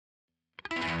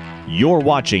You're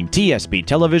watching TSP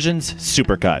Television's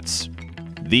Supercuts.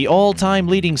 The all-time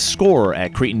leading scorer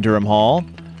at Cretin-Derham Hall,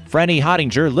 Frannie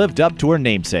Hottinger lived up to her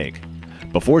namesake.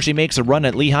 Before she makes a run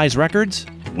at Lehigh's records,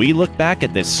 we look back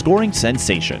at this scoring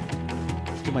sensation.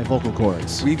 To my vocal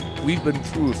cords. We've been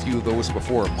through a few of those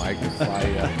before, Mike, if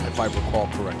I recall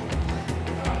correctly.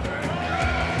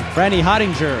 Frannie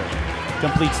Hottinger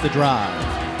completes the drive.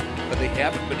 But they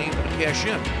haven't been able to cash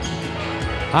in.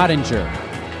 Hottinger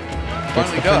gets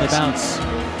Finally the friendly does.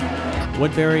 bounce.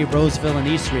 Woodbury, Roseville, and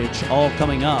Eastridge all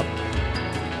coming up.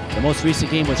 The most recent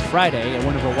game was Friday at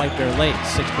Winterville White Bear Lake.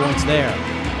 6 points there.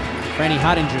 Frannie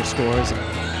Hottinger scores.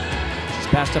 She's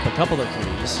passed up a couple of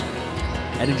threes.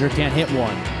 Hottinger can't hit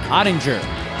one. Hottinger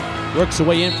works her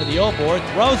way in for the O-board,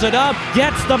 throws it up,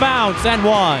 gets the bounce, and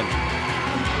one.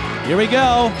 Here we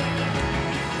go.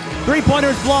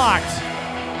 Three-pointers blocked.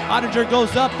 Hottinger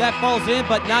goes up, that falls in,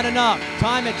 but not enough.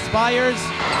 Time expires.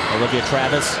 Olivia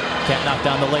Travis can't knock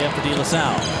down the layup for De La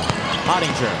Salle.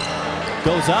 Hottinger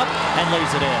goes up and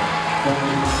lays it in.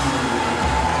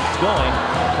 It's going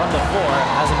from the floor,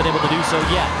 hasn't been able to do so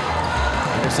yet.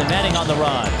 Anderson Manning on the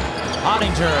run.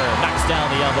 Hottinger knocks down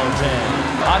the elbow jam.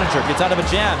 Hottinger gets out of a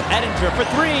jam. Hottinger for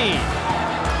three.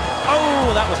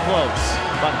 Oh, that was close.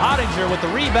 But Hottinger with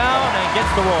the rebound and gets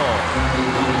the roll.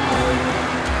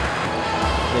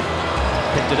 They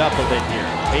picked it up a bit here.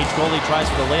 Paige Goalie tries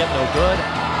for the layup, no good.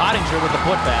 Hottinger with the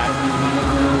putback.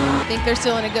 I think they're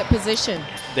still in a good position.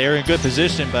 They're in good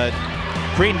position, but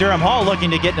Cretin-Derham Hall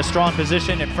looking to get in a strong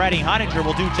position, and Frannie Hottinger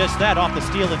will do just that off the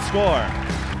steal and score.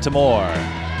 Tamor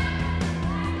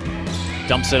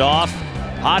dumps it off.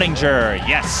 Hottinger,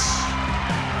 yes!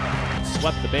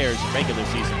 Swept the Bears in regular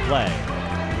season play.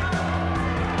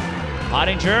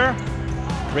 Hottinger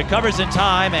recovers in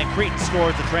time, and Cretin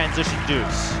scores the transition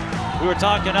deuce. We were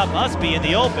talking up Usby in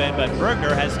the open, but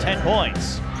Bergner has 10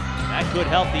 points. That could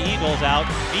help the Eagles out.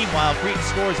 Meanwhile, Cretin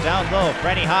scores down low.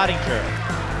 Frannie Hottinger.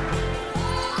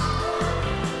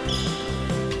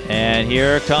 And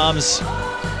here comes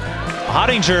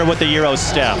Hottinger with the Euro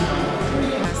step.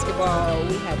 Basketball,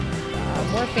 we had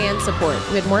more fan support.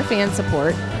 We had more fan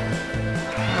support.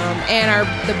 And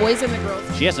the boys and the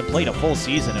girls. She hasn't played a full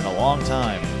season in a long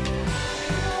time.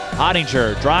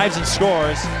 Hottinger drives and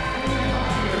scores.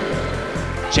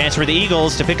 Chance for the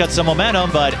Eagles to pick up some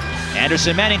momentum, but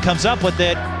Anderson Manning comes up with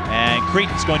it, and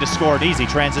Cretin's going to score an easy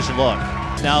transition look.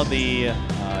 Now the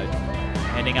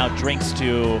handing out drinks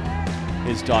to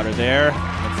his daughter there.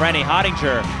 And Frannie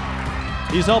Hottinger,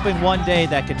 he's hoping one day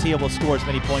that Katia will score as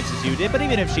many points as you did, but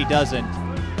even if she doesn't,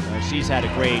 she's had a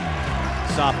great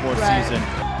sophomore season.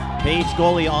 Paige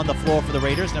Goalie on the floor for the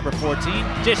Raiders, number 14.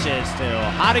 Dishes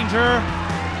to Hottinger.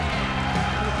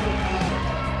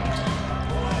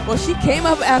 Well, she came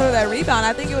up out of that rebound.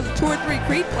 I think it was 2 or 3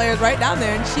 Cretin players right down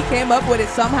there, and she came up with it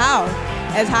somehow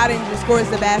as Hottinger scores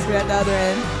the basket at the other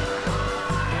end.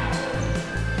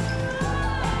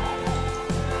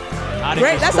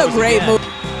 Great, that's a great move.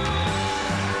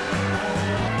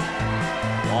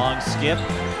 Long skip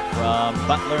from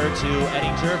Butler to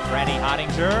Ettinger, Frannie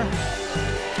Hottinger.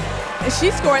 And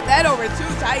she scored that over 2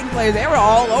 Titan players. They were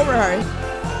all over her.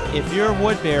 If you're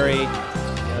Woodbury,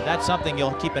 that's something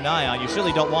you'll keep an eye on. You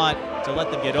surely don't want to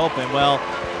let them get open. Well,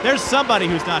 there's somebody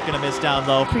who's not going to miss down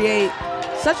low. Create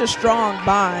such a strong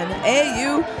bond.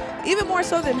 AAU, even more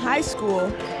so than high school.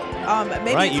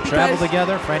 Maybe right, you travel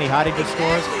together. Frannie Hottinger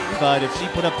scores, but if she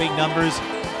put up big numbers,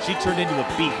 she turned into a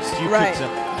beast.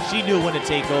 She knew when to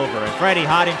take over, and Frannie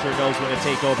Hottinger knows when to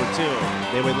take over too.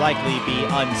 They would likely be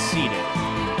unseated.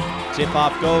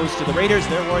 Tip-off goes to the Raiders.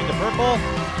 They're wearing the purple.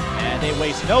 And they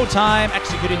waste no time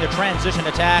executing the transition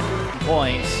attack.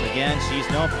 Points. Again, she's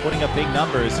known for putting up big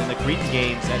numbers in the Cretin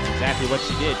games. That's exactly what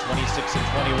she did, 26 and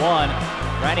 21.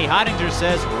 Frannie Hottinger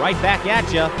says, right back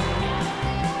at ya.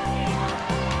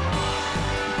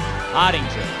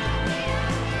 Hottinger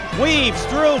weaves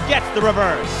through, gets the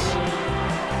reverse.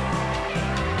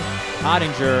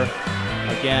 Hottinger,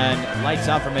 again, lights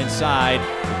out from inside.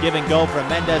 The give and go from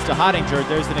Mendez to Hottinger.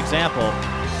 There's an example.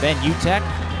 Ben Utek,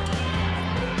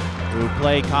 who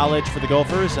played college for the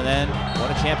Gophers and then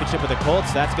won a championship with the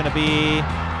Colts. That's going to be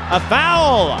a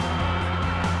foul.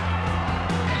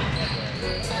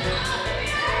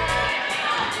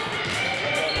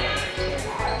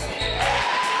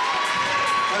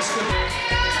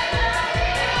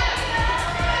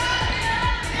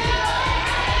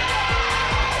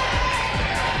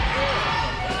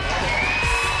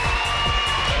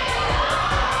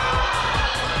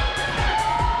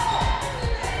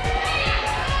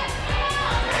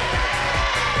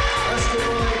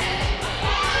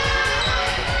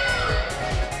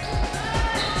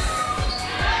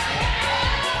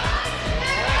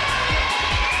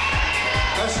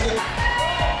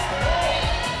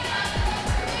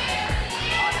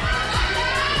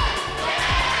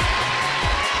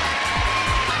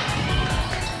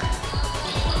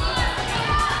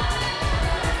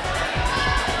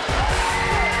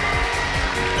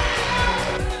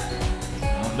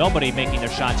 Nobody making their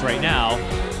shots right now.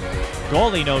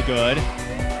 Goalie no good.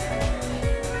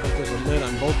 There's a lid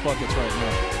on both buckets right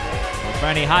now.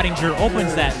 Frannie Hottinger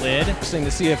opens that lid. Interesting to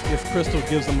see if Crystal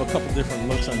gives them a couple different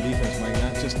looks on defense, Mike.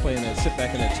 Not just playing that sit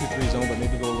back in that 2-3 zone, but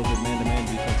maybe go a little bit man-to-man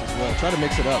defense as well. Try to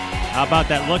mix it up. How about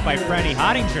that look by Frannie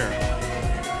Hottinger?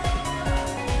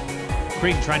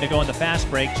 Cretin trying to go in the fast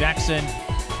break. Jackson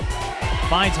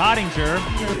finds Hottinger.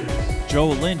 Joe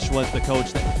Lynch was the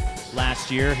coach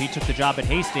last year. He took the job at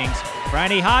Hastings.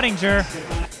 Frannie Hottinger.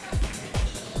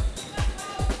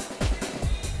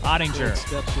 Hottinger.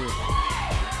 Steps here.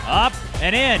 Up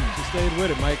and in. She stayed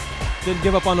with it, Mike. Didn't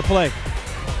give up on the play.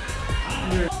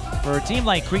 For a team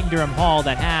like Cretin-Derham Hall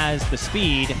that has the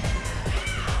speed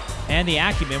and the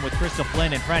acumen with Crystal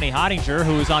Flynn and Frannie Hottinger,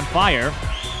 who is on fire.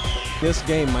 This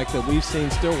game, Mike, that we've seen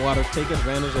Stillwater take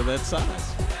advantage of that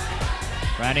size.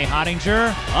 Frannie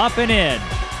Hottinger up and in.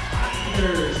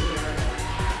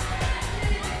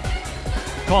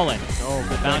 Colin. Oh,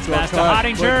 good Bounce backdoor pass to cut.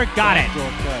 Hottinger. Good Got backdoor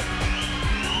it. cut.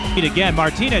 Lead again.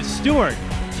 Martinez Stewart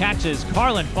catches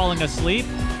Carlin falling asleep.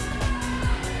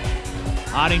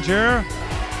 Hottinger.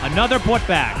 Another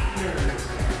putback.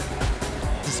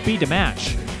 The speed to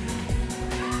match.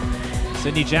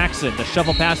 Sydney Jackson. The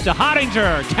shovel pass to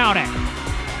Hottinger. Count it.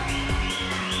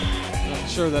 Not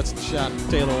sure that's the shot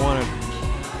Taylor wanted.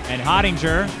 And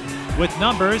Hottinger, with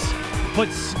numbers,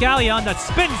 puts Scalia on the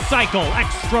spin cycle.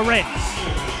 Extra rinse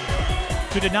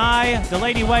to deny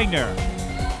Delaney Wagner.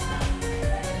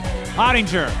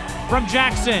 Hottinger from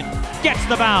Jackson gets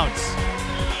the bounce.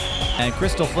 And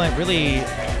Crystal Flint really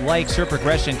likes her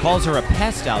progression, calls her a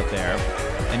pest out there.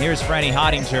 And here's Frannie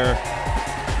Hottinger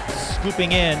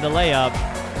scooping in the layup.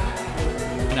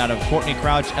 And out of Courtney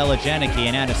Crouch, Ella Janicki,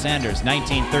 and Anna Sanders,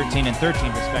 19, 13, and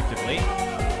 13 respectively.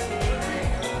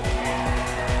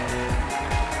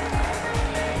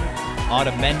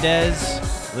 Autumn Mendez,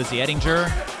 Lizzie Ettinger.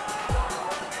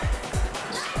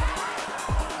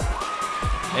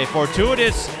 A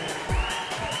fortuitous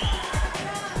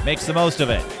makes the most of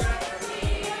it.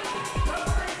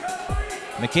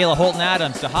 Michaela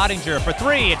Holton-Adams to Hottinger for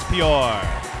three. It's pure.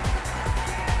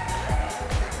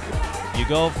 You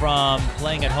go from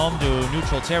playing at home to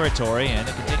neutral territory, and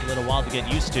it can take a little while to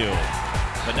get used to.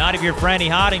 But not if you're Frannie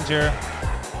Hottinger.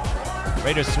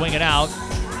 Raiders swing it out.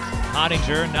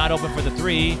 Hottinger not open for the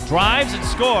three. Drives and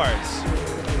scores.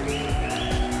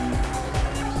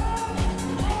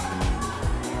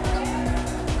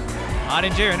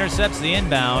 Hottinger intercepts the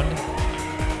inbound.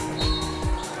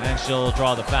 And she'll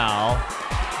draw the foul.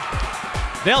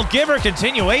 They'll give her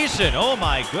continuation. Oh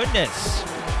my goodness.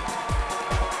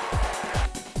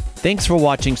 Thanks for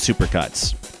watching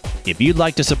Supercuts. If you'd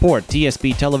like to support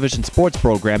TSB Television sports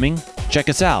programming, check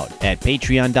us out at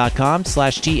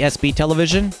patreon.com/TSB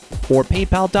Television or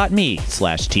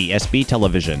paypal.me/TSB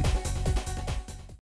Television.